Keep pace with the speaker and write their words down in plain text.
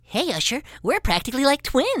Hey, Usher, we're practically like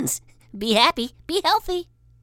twins. Be happy, be healthy.